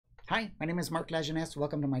Hi, my name is Mark Lajeunesse.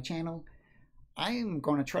 Welcome to my channel. I'm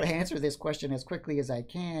going to try to answer this question as quickly as I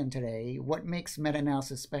can today. What makes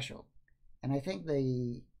meta-analysis special? And I think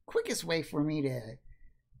the quickest way for me to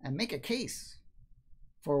make a case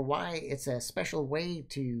for why it's a special way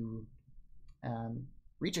to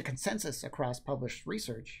reach a consensus across published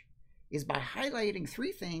research is by highlighting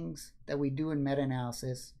three things that we do in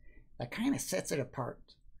meta-analysis that kind of sets it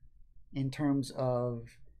apart in terms of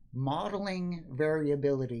modeling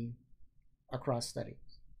variability across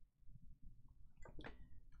studies.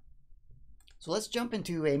 So let's jump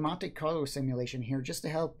into a Monte Carlo simulation here just to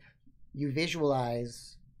help you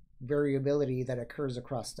visualize variability that occurs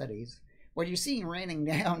across studies. What you're seeing raining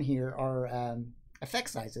down here are effect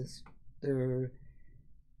sizes. They're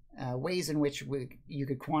ways in which you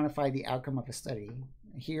could quantify the outcome of a study.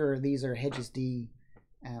 Here, these are Hedges D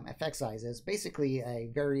effect sizes, basically a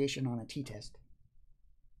variation on a t-test.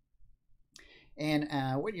 And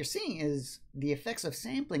what you're seeing is the effects of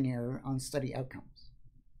sampling error on study outcomes.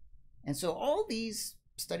 And so all these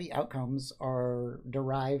study outcomes are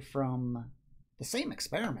derived from the same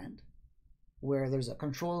experiment where there's a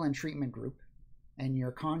control and treatment group, and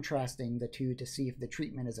you're contrasting the two to see if the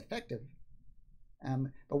treatment is effective.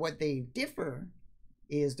 But what they differ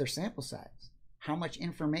is their sample size, how much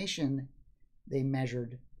information they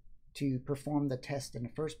measured to perform the test in the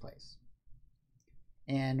first place.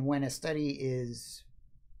 And when a study is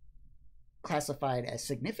classified as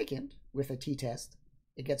significant with a t-test,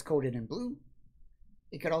 it gets coded in blue.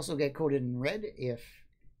 It could also get coded in red if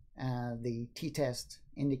the t-test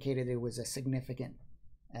indicated it was a significant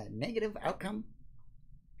negative outcome.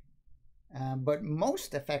 But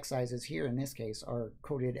most effect sizes here in this case are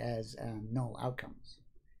coded as null outcomes.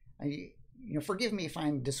 Forgive me if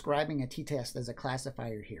I'm describing a t-test as a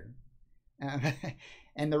classifier here.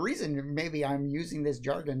 And the reason maybe I'm using this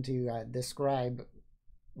jargon to describe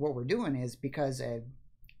what we're doing is because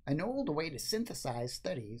an old way to synthesize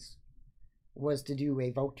studies was to do a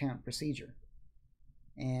vote count procedure.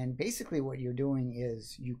 And basically what you're doing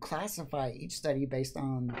is you classify each study based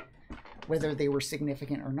on whether they were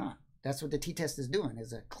significant or not. That's what the t-test is doing,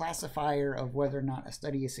 is a classifier of whether or not a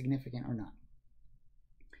study is significant or not.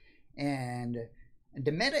 And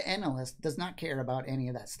the meta-analyst does not care about any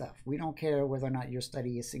of that stuff. We don't care whether or not your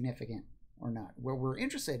study is significant or not. What we're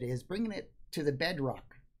interested in is bringing it to the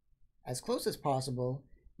bedrock as close as possible.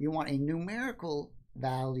 You want a numerical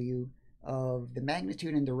value of the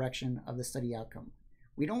magnitude and direction of the study outcome.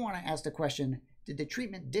 We don't want to ask the question, did the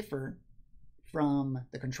treatment differ from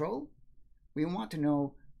the control? We want to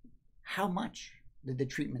know how much did the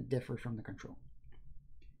treatment differ from the control.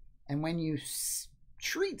 And when you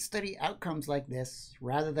treat study outcomes like this,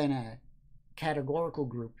 rather than a categorical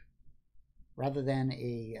group, rather than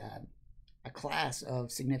a class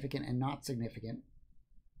of significant and not significant,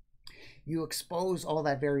 you expose all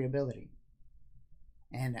that variability.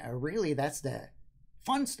 And really that's the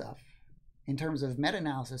fun stuff in terms of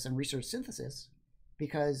meta-analysis and research synthesis,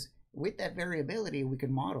 because with that variability we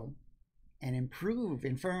can model and improve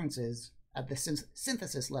inferences at the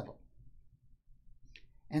synthesis level.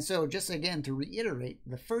 And so just again to reiterate,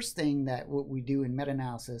 the first thing that what we do in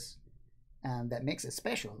meta-analysis that makes it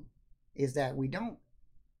special is that we don't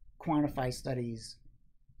quantify studies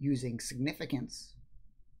using significance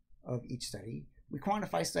of each study. We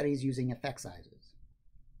quantify studies using effect sizes.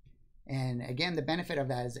 And again, the benefit of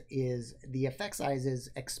that is the effect sizes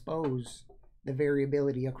expose the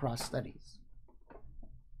variability across studies.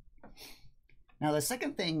 Now the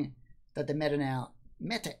second thing that the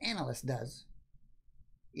meta-analyst does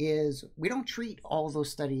is we don't treat all those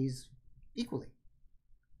studies equally.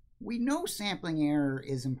 We know sampling error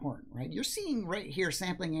is important, right? You're seeing right here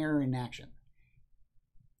sampling error in action.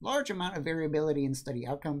 Large amount of variability in study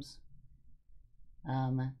outcomes.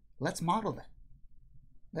 Let's model that.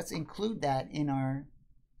 Let's include that in our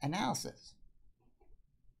analysis.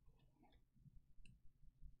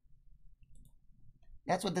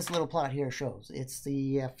 That's what this little plot here shows. It's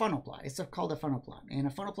the funnel plot. It's called a funnel plot. And a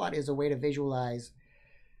funnel plot is a way to visualize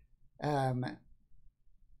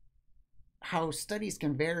how studies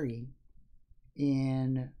can vary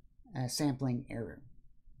in sampling error.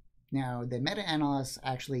 Now, the meta-analyst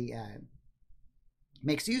actually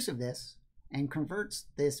makes use of this and converts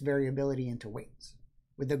this variability into weights,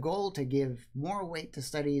 with the goal to give more weight to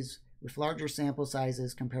studies with larger sample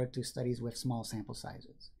sizes compared to studies with small sample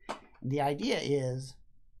sizes. And the idea is,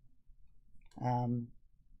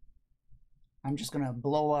 I'm just going to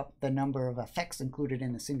blow up the number of effects included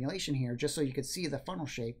in the simulation here just so you could see the funnel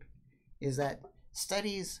shape, is that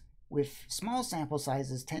studies with small sample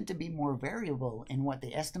sizes tend to be more variable in what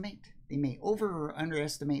they estimate. They may over or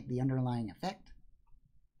underestimate the underlying effect.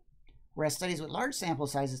 whereas studies with large sample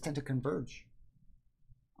sizes tend to converge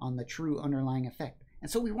on the true underlying effect. And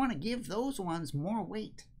so we want to give those ones more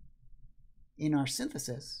weight in our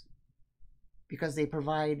synthesis because they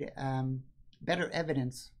provide better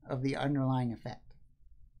evidence of the underlying effect.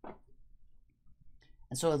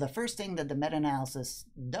 And so the first thing that the meta-analysis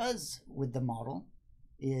does with the model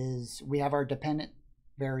is we have our dependent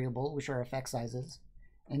variable, which are effect sizes,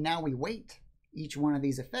 and now we weight each one of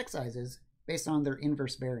these effect sizes based on their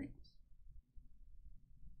inverse variance.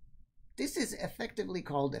 This is effectively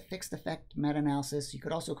called a fixed effect meta-analysis. You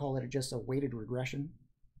could also call it just a weighted regression.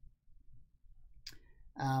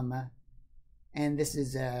 And this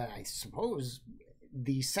is, I suppose,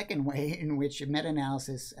 the second way in which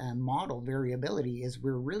meta-analysis model variability is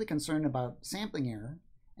we're really concerned about sampling error.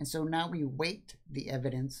 And so now we weight the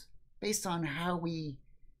evidence based on how we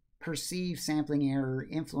perceive sampling error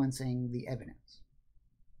influencing the evidence.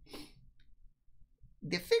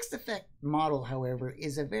 The fixed effect model, however,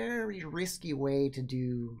 is a very risky way to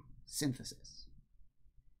do synthesis,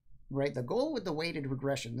 right? The goal with the weighted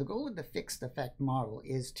regression, the goal with the fixed effect model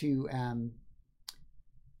is to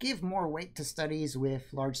give more weight to studies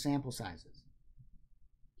with large sample sizes.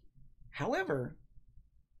 However,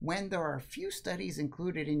 when there are few studies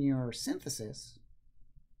included in your synthesis,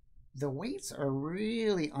 the weights are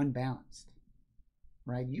really unbalanced,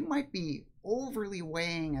 right? You might be overly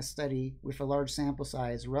weighing a study with a large sample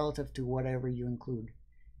size relative to whatever you include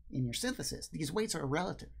in your synthesis. These weights are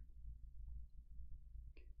relative.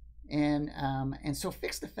 And so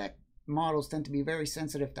fixed effect models tend to be very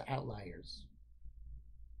sensitive to outliers,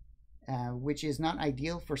 which is not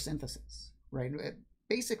ideal for synthesis, right?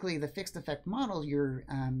 Basically, the fixed effect model, you're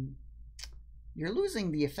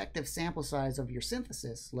losing the effective sample size of your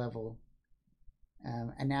synthesis level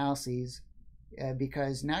analyses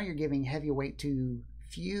because now you're giving heavy weight to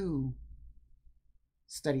few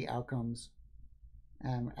study outcomes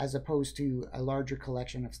as opposed to a larger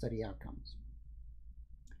collection of study outcomes.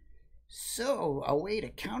 So a way to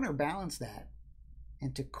counterbalance that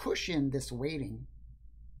and to cushion this weighting,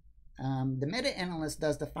 the meta-analyst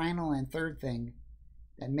does the final and third thing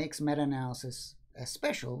that makes meta-analysis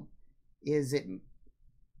special, is it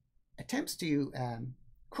attempts to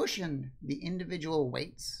cushion the individual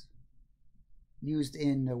weights used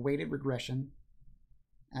in the weighted regression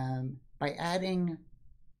by adding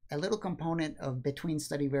a little component of between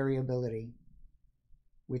study variability,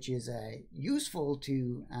 which is useful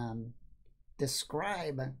to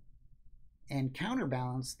describe and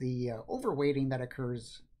counterbalance the overweighting that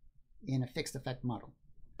occurs in a fixed effect model.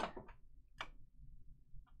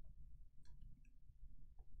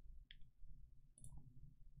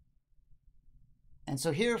 And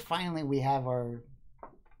so here finally we have our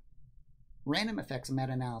random effects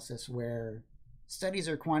meta-analysis where studies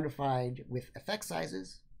are quantified with effect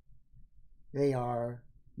sizes, they are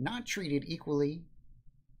not treated equally,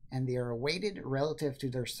 and they are weighted relative to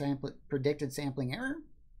their predicted sampling error.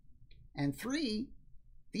 And 3,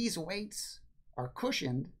 these weights are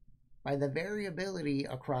cushioned by the variability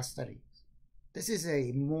across studies. This is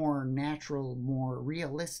a more natural, more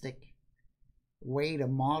realistic way to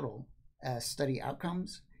model study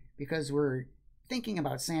outcomes because we're thinking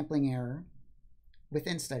about sampling error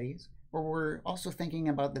within studies, but we're also thinking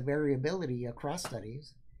about the variability across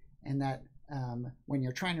studies, and that when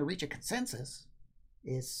you're trying to reach a consensus,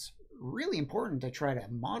 it's really important to try to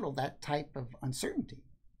model that type of uncertainty.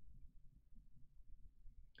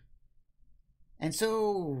 And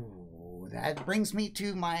so that brings me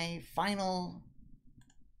to my final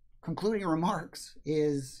concluding remarks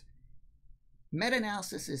is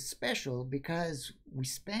meta-analysis is special because we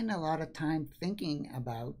spend a lot of time thinking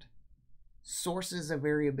about sources of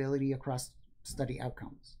variability across study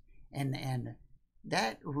outcomes. And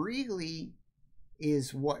that really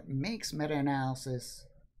is what makes meta-analysis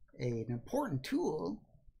an important tool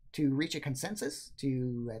to reach a consensus,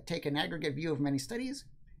 to take an aggregate view of many studies,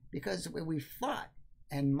 because we've thought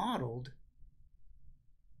and modeled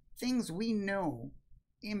things we know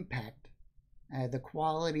impact the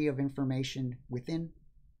quality of information within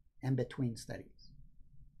and between studies.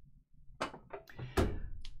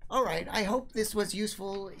 All right, I hope this was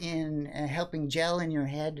useful in helping gel in your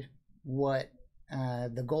head what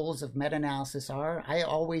the goals of meta-analysis are. I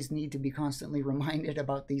always need to be constantly reminded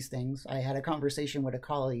about these things. I had a conversation with a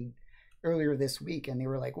colleague earlier this week, and they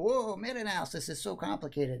were like, whoa, meta-analysis is so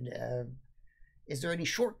complicated. Is there any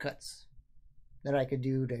shortcuts that I could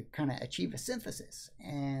do to kind of achieve a synthesis?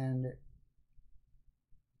 And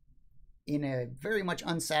in a very much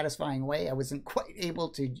unsatisfying way, I wasn't quite able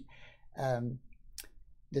to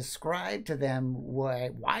describe to them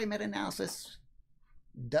why meta-analysis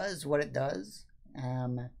does what it does.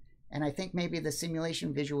 And And I think maybe the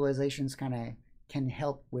simulation visualizations kind of can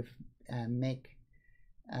help with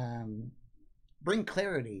bring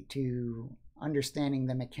clarity to understanding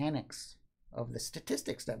the mechanics of the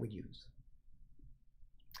statistics that we use.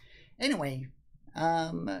 Anyway,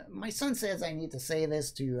 my son says I need to say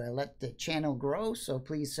this to let the channel grow, so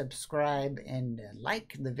please subscribe and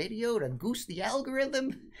like the video to goose the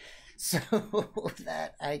algorithm so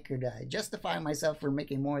that I could justify myself for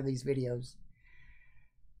making more of these videos.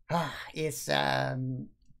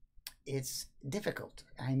 It's difficult.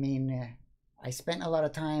 I mean, I spent a lot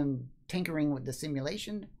of time tinkering with the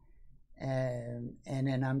simulation, and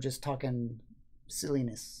then I'm just talking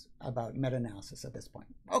silliness about meta-analysis at this point.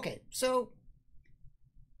 Okay, so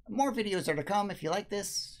more videos are to come. If you like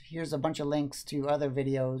this, here's a bunch of links to other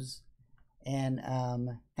videos, and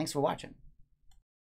thanks for watching.